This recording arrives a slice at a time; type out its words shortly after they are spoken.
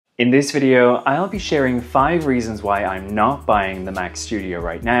In this video, I'll be sharing 5 reasons why I'm not buying the Mac Studio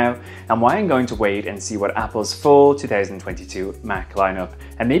right now, and why I'm going to wait and see what Apple's full 2022 Mac lineup,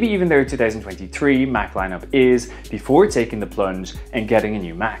 and maybe even their 2023 Mac lineup is before taking the plunge and getting a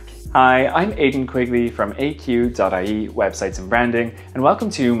new Mac. Hi, I'm Aidan Quigley from aq.ie Websites and Branding, and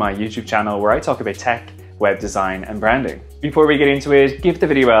welcome to my YouTube channel where I talk about tech, web design and branding. Before we get into it, give the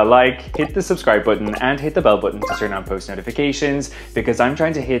video a like, hit the subscribe button and hit the bell button to turn on post notifications because I'm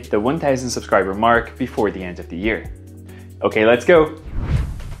trying to hit the 1000 subscriber mark before the end of the year. Okay, let's go.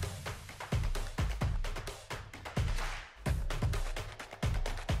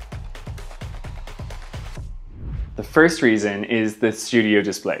 The first reason is the Studio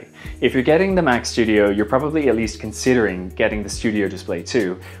display. If you're getting the Mac Studio, you're probably at least considering getting the Studio display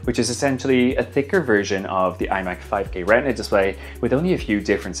too, which is essentially a thicker version of the iMac 5K Retina display with only a few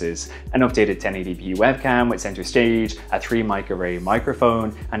differences. An updated 1080p webcam with center stage, a 3 microarray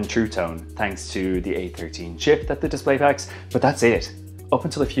microphone, and True Tone, thanks to the A13 chip that the display packs, but that's it. Up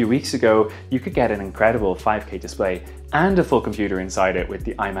until a few weeks ago, you could get an incredible 5K display and a full computer inside it with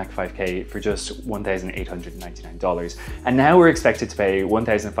the iMac 5K for just $1,899. And now we're expected to pay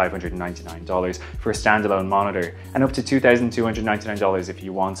 $1,599 for a standalone monitor and up to $2,299 if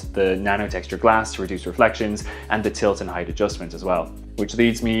you want the nano texture glass to reduce reflections and the tilt and height adjustment as well. Which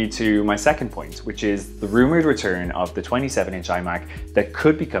leads me to my second point, which is the rumored return of the 27-inch iMac that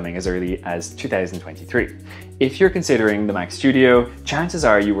could be coming as early as 2023. If you're considering the Mac Studio, chances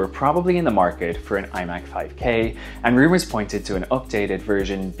are you were probably in the market for an iMac 5K, and rumors pointed to an updated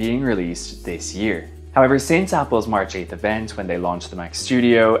version being released this year. However, since Apple's March 8th event when they launched the Mac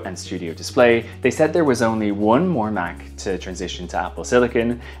Studio and Studio Display, they said there was only one more Mac to transition to Apple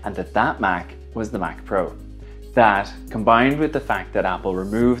Silicon, and that Mac was the Mac Pro. That, combined with the fact that Apple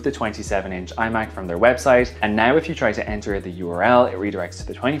removed the 27-inch iMac from their website, and now if you try to enter the URL, it redirects to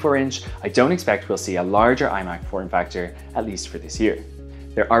the 24-inch, I don't expect we'll see a larger iMac form factor, at least for this year.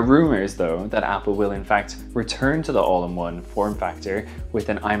 There are rumors, though, that Apple will in fact return to the all-in-one form factor with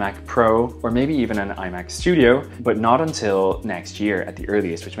an iMac Pro or maybe even an iMac Studio, but not until next year at the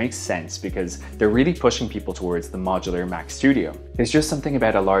earliest, which makes sense because they're really pushing people towards the modular Mac Studio. There's just something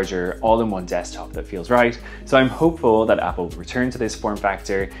about a larger all-in-one desktop that feels right, so I'm hopeful that Apple will return to this form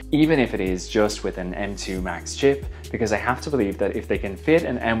factor, even if it is just with an M2 Max chip, because I have to believe that if they can fit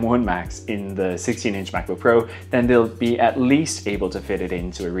an M1 Max in the 16-inch MacBook Pro, then they'll be at least able to fit it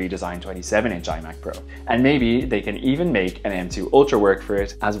into a redesigned 27-inch iMac Pro. And maybe they can even make an M2 Ultra work for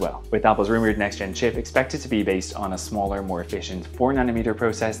it as well, with Apple's rumored next-gen chip expected to be based on a smaller, more efficient 4nm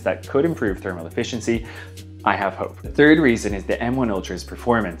process that could improve thermal efficiency. I have hope. The third reason is the M1 Ultra's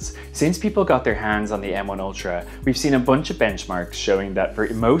performance. Since people got their hands on the M1 Ultra, we've seen a bunch of benchmarks showing that for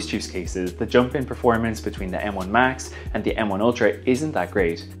most use cases, the jump in performance between the M1 Max and the M1 Ultra isn't that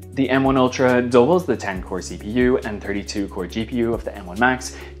great. The M1 Ultra doubles the 10-core CPU and 32-core GPU of the M1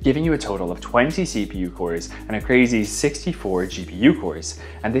 Max, giving you a total of 20 CPU cores and a crazy 64 GPU cores.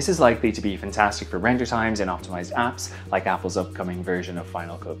 And this is likely to be fantastic for render times and optimized apps like Apple's upcoming version of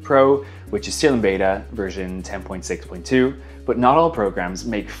Final Cut Pro, which is still in beta, version 10.6.2, but not all programs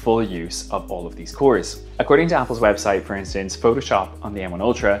make full use of all of these cores. According to Apple's website, for instance, Photoshop on the M1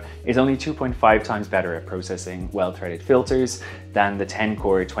 Ultra is only 2.5 times better at processing well-threaded filters than the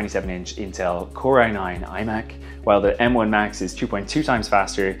 10-core 27-inch Intel Core i9 iMac, while the M1 Max is 2.2 times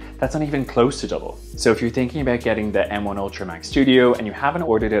faster. That's not even close to double. So if you're thinking about getting the M1 Ultra Mac Studio and you haven't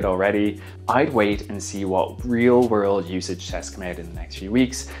ordered it already, I'd wait and see what real-world usage tests come out in the next few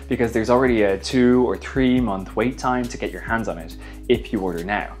weeks, because there's already a 2 or 3 month wait time to get your hands on it if you order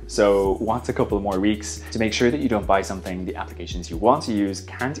now. So what's a couple more weeks to make sure that you don't buy something the applications you want to use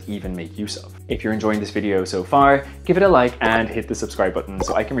can't even make use of. If you're enjoying this video so far, give it a like and hit the subscribe button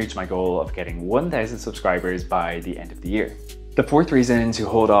so I can reach my goal of getting 1000 subscribers by the end of the year. The fourth reason to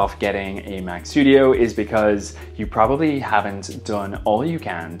hold off getting a Mac Studio is because you probably haven't done all you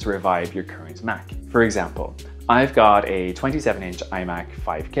can to revive your current Mac. For example, I've got a 27-inch iMac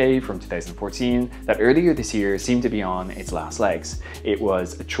 5K from 2014 that earlier this year seemed to be on its last legs. It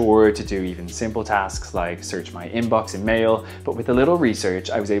was a chore to do even simple tasks like search my inbox and mail, but with a little research,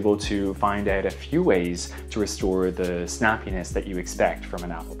 I was able to find out a few ways to restore the snappiness that you expect from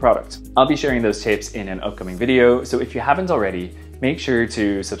an Apple product. I'll be sharing those tips in an upcoming video, so if you haven't already, make sure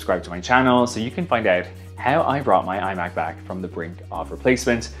to subscribe to my channel so you can find out how I brought my iMac back from the brink of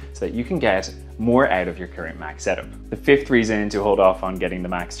replacement so that you can get more out of your current Mac setup. The fifth reason to hold off on getting the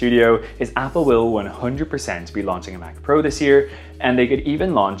Mac Studio is Apple will 100% be launching a Mac Pro this year, and they could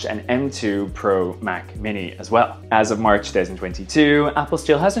even launch an M2 Pro Mac Mini as well. As of March 2022, Apple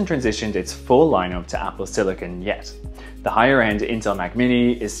still hasn't transitioned its full lineup to Apple Silicon yet. The higher-end Intel Mac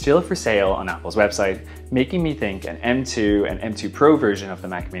Mini is still for sale on Apple's website, making me think an M2 and M2 Pro version of the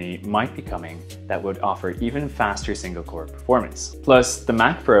Mac Mini might be coming that would offer even faster single-core performance. Plus, the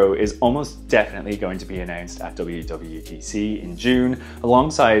Mac Pro is almost definitely going to be announced at WWDC in June,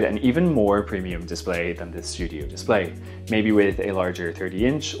 alongside an even more premium display than the Studio display, maybe with a larger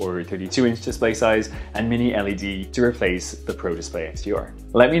 30-inch or 32-inch display size and mini LED to replace the Pro Display XDR.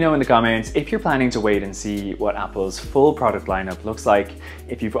 Let me know in the comments if you're planning to wait and see what Apple's full product lineup looks like,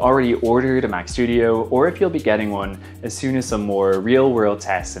 if you've already ordered a Mac Studio, or if you'll be getting one as soon as some more real-world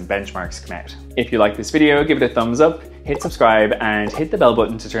tests and benchmarks come out. If you like this video, give it a thumbs up, hit subscribe, and hit the bell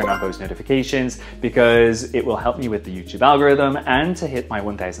button to turn on post notifications because it will help me with the YouTube algorithm and to hit my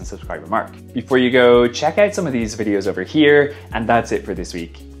 1,000 subscriber mark. Before you go, check out some of these videos over here, and that's it for this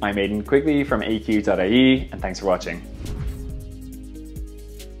week. I'm Aidan Quigley from aq.ie, and thanks for watching.